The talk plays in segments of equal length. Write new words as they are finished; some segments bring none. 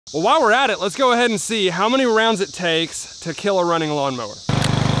Well, while we're at it, let's go ahead and see how many rounds it takes to kill a running lawnmower.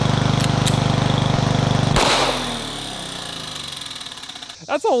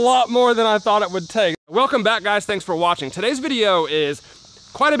 That's a lot more than I thought it would take. Welcome back, guys. Thanks for watching. Today's video is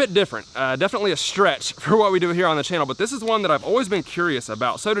quite a bit different. Definitely a stretch for what we do here on the channel, but this is one that I've always been curious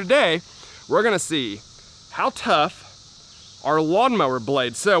about. So today, we're gonna see how tough are lawnmower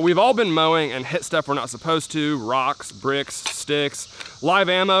blades. So we've all been mowing and hit stuff we're not supposed to, rocks, bricks, sticks, live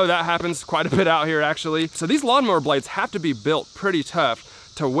ammo, that happens quite a bit out here actually. So these lawnmower blades have to be built pretty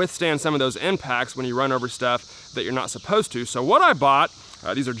tough to withstand some of those impacts when you run over stuff that you're not supposed to. So what I bought,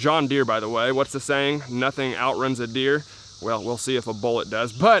 these are John Deere, by the way. What's the saying? Nothing outruns a deer. Well, we'll see if a bullet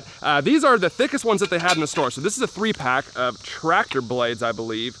does. But these are the thickest ones that they had in the store. So this is a 3-pack of tractor blades, I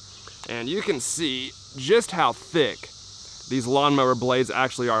believe. And you can see just how thick these lawnmower blades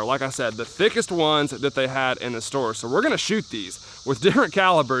actually are. Like I said, the thickest ones that they had in the store. So we're gonna shoot these with different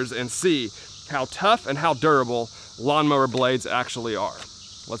calibers and see how tough and how durable lawnmower blades actually are.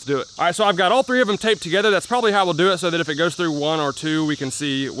 Let's do it. All right, so I've got all 3 of them taped together. That's probably how we'll do it, so that if it goes through 1 or 2, we can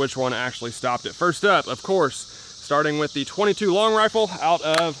see which one actually stopped it. First up, of course, starting with the 22 long rifle out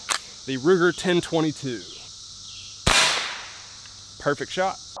of the Ruger 1022. Perfect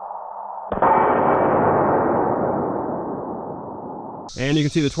shot. And you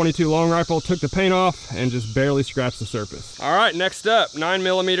can see the 22 long rifle took the paint off and just barely scratched the surface. All right, next up,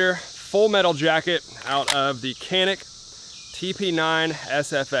 9mm full metal jacket out of the Canic TP9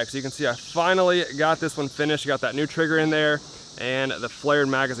 SFX. You can see I finally got this one finished. Got that new trigger in there and the flared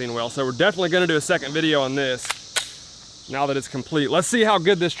magazine well. So we're definitely gonna do a second video on this now that it's complete. Let's see how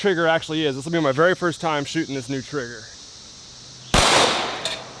good this trigger actually is. This will be my very first time shooting this new trigger.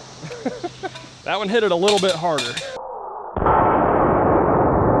 That one hit it a little bit harder.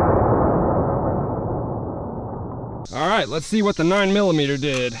 All right, let's see what the 9mm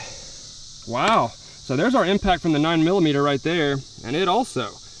did. Wow, so there's our impact from the 9mm right there, and it also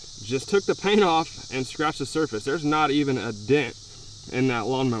just took the paint off and scratched the surface. There's not even a dent in that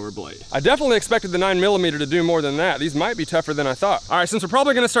lawnmower blade. I definitely expected the 9mm to do more than that. These might be tougher than I thought. All right, since we're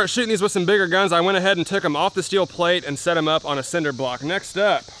probably gonna start shooting these with some bigger guns, I went ahead and took them off the steel plate and set them up on a cinder block. Next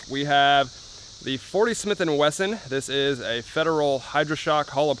up, we have the 40 Smith & Wesson. This is a Federal Hydroshock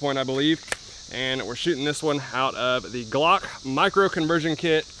hollow point, I believe. And we're shooting this one out of the Glock micro conversion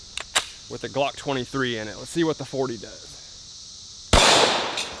kit with the Glock 23 in it. Let's see what the 40 does.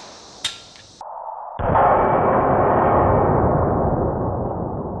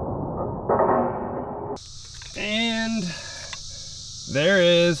 And there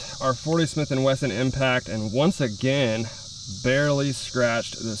is our 40 Smith & Wesson impact, and once again, barely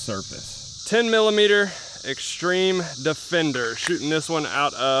scratched the surface. 10mm Extreme Defender, shooting this one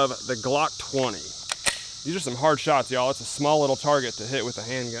out of the Glock 20. These are some hard shots, y'all. It's a small little target to hit with a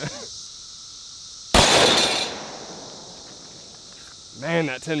handgun. Man,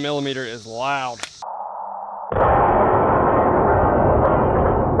 that 10mm is loud.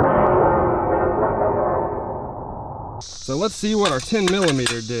 So let's see what our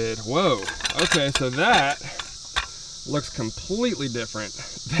 10mm did. Whoa, okay, so that looks completely different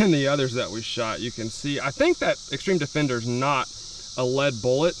than the others that we shot. You can see, I think that Extreme Defender is not a lead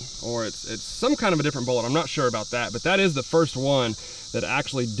bullet, or it's some kind of a different bullet. I'm not sure about that, but that is the first one that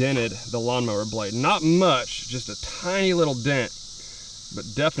actually dented the lawnmower blade. Not much, just a tiny little dent, but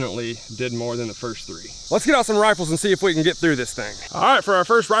definitely did more than the first 3. Let's get out some rifles and see if we can get through this thing. All right, for our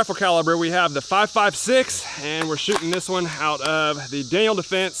first rifle caliber, we have the 5.56, and we're shooting this one out of the Daniel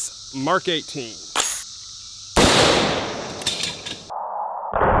Defense Mark 18.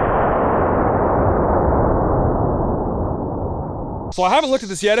 So I haven't looked at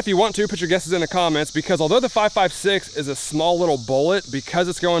this yet. If you want to, put your guesses in the comments, because although the 5.56 is a small little bullet, because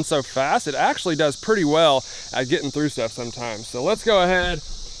it's going so fast, it actually does pretty well at getting through stuff sometimes. So let's go ahead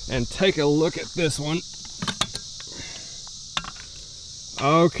and take a look at this one.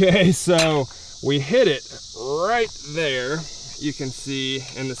 Okay, so we hit it right there. You can see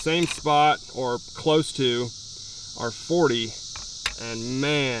in the same spot, or close to, our 40. And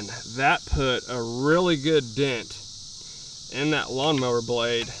man, that put a really good dent in that lawnmower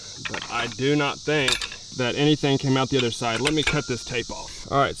blade, but I do not think that anything came out the other side. Let me cut this tape off.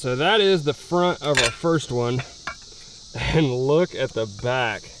 All right, so that is the front of our first one, and look at the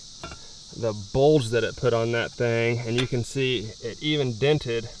back, the bulge that it put on that thing, and you can see it even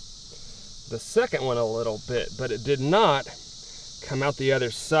dented the second one a little bit, but it did not come out the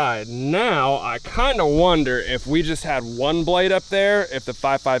other side. Now, I kind of wonder if we just had one blade up there, if the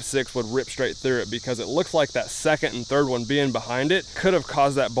 5.56 would rip straight through it, because it looks like that second and third one being behind it could have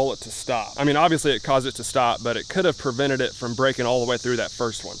caused that bullet to stop. I mean, obviously it caused it to stop, but it could have prevented it from breaking all the way through that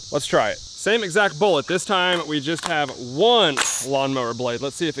first one. Let's try it. Same exact bullet. This time we just have one lawnmower blade.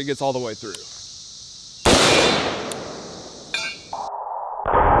 Let's see if it gets all the way through.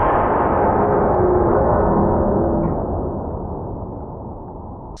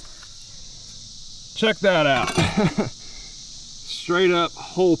 Check that out. Straight up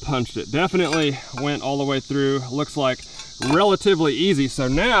hole punched it. Definitely went all the way through. Looks like relatively easy. So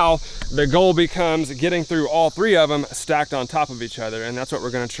now the goal becomes getting through all three of them stacked on top of each other, and that's what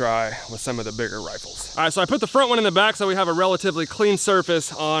we're gonna try with some of the bigger rifles. All right, so I put the front one in the back so we have a relatively clean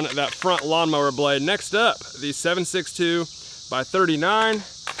surface on that front lawnmower blade. Next up, the 7.62 by 39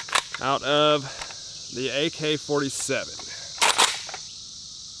 out of the AK-47.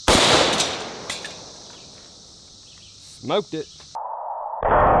 Smoked it.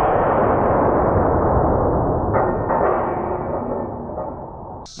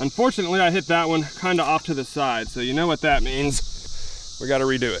 Unfortunately, I hit that one kind of off to the side, so you know what that means. We got to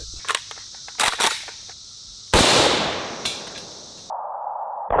redo it.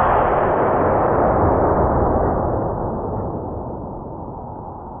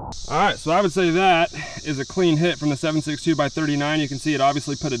 All right, so I would say that is a clean hit from the 7.62 by 39. You can see it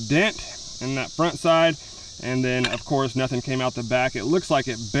obviously put a dent in that front side. And then, of course, nothing came out the back. It looks like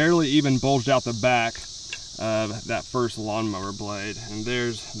it barely even bulged out the back of that first lawnmower blade. And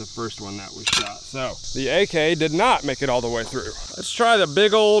there's the first one that we shot. So the AK did not make it all the way through. Let's try the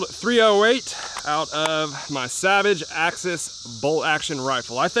big old 308 out of my Savage Axis bolt action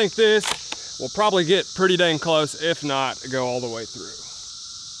rifle. I think this will probably get pretty dang close, if not go all the way through.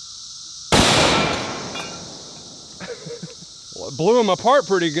 Well, it blew them apart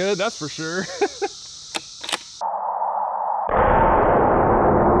pretty good, that's for sure.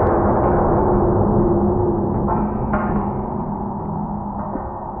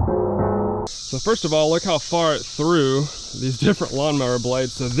 So first of all, look how far it threw these different lawnmower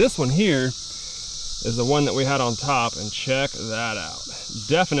blades. So this one here is the one that we had on top, and check that out.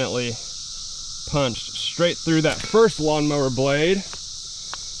 Definitely punched straight through that first lawnmower blade.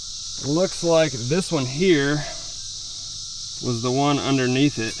 Looks like this one here was the one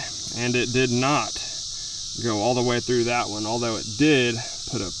underneath it, and it did not go all the way through that one, although it did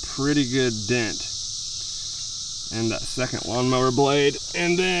put a pretty good dent in that second lawnmower blade.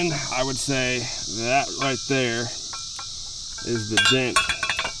 And then I would say that right there is the dent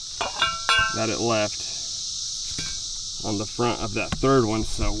that it left on the front of that third one.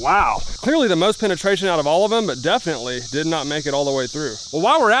 So wow, clearly the most penetration out of all of them, but definitely did not make it all the way through. Well,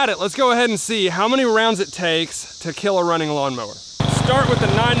 while we're at it, let's go ahead and see how many rounds it takes to kill a running lawnmower. Start with the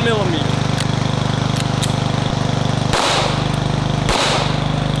 9mm.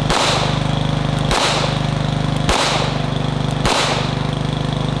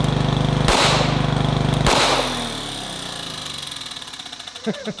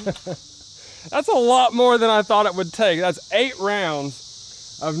 That's a lot more than I thought it would take. That's 8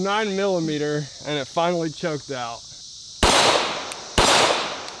 rounds of 9mm, and it finally choked out.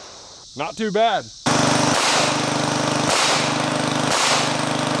 Not too bad.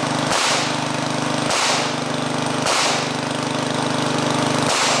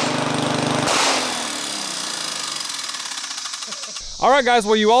 All right, guys,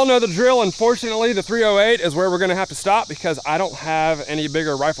 well, you all know the drill. Unfortunately, the 308 is where we're gonna have to stop because I don't have any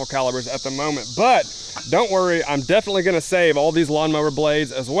bigger rifle calibers at the moment. But don't worry, I'm definitely gonna save all these lawnmower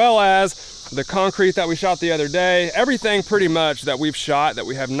blades, as well as the concrete that we shot the other day. Everything pretty much that we've shot that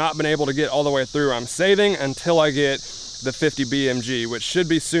we have not been able to get all the way through, I'm saving until I get the 50 BMG, which should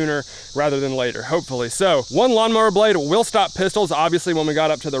be sooner rather than later, hopefully. So one lawnmower blade will stop pistols. Obviously, when we got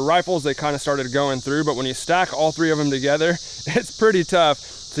up to the rifles, they kind of started going through, but when you stack all 3 of them together, it's pretty tough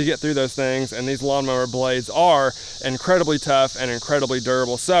to get through those things, and these lawnmower blades are incredibly tough and incredibly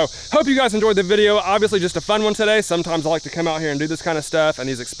durable. So hope you guys enjoyed the video. Obviously just a fun one today. Sometimes I like to come out here and do this kind of stuff, and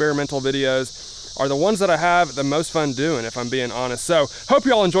these experimental videos are the ones that I have the most fun doing, if I'm being honest. So hope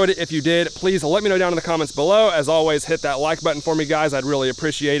you all enjoyed it. If you did, please let me know down in the comments below. As always, hit that like button for me, guys. I'd really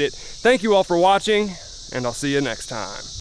appreciate it. Thank you all for watching, and I'll see you next time.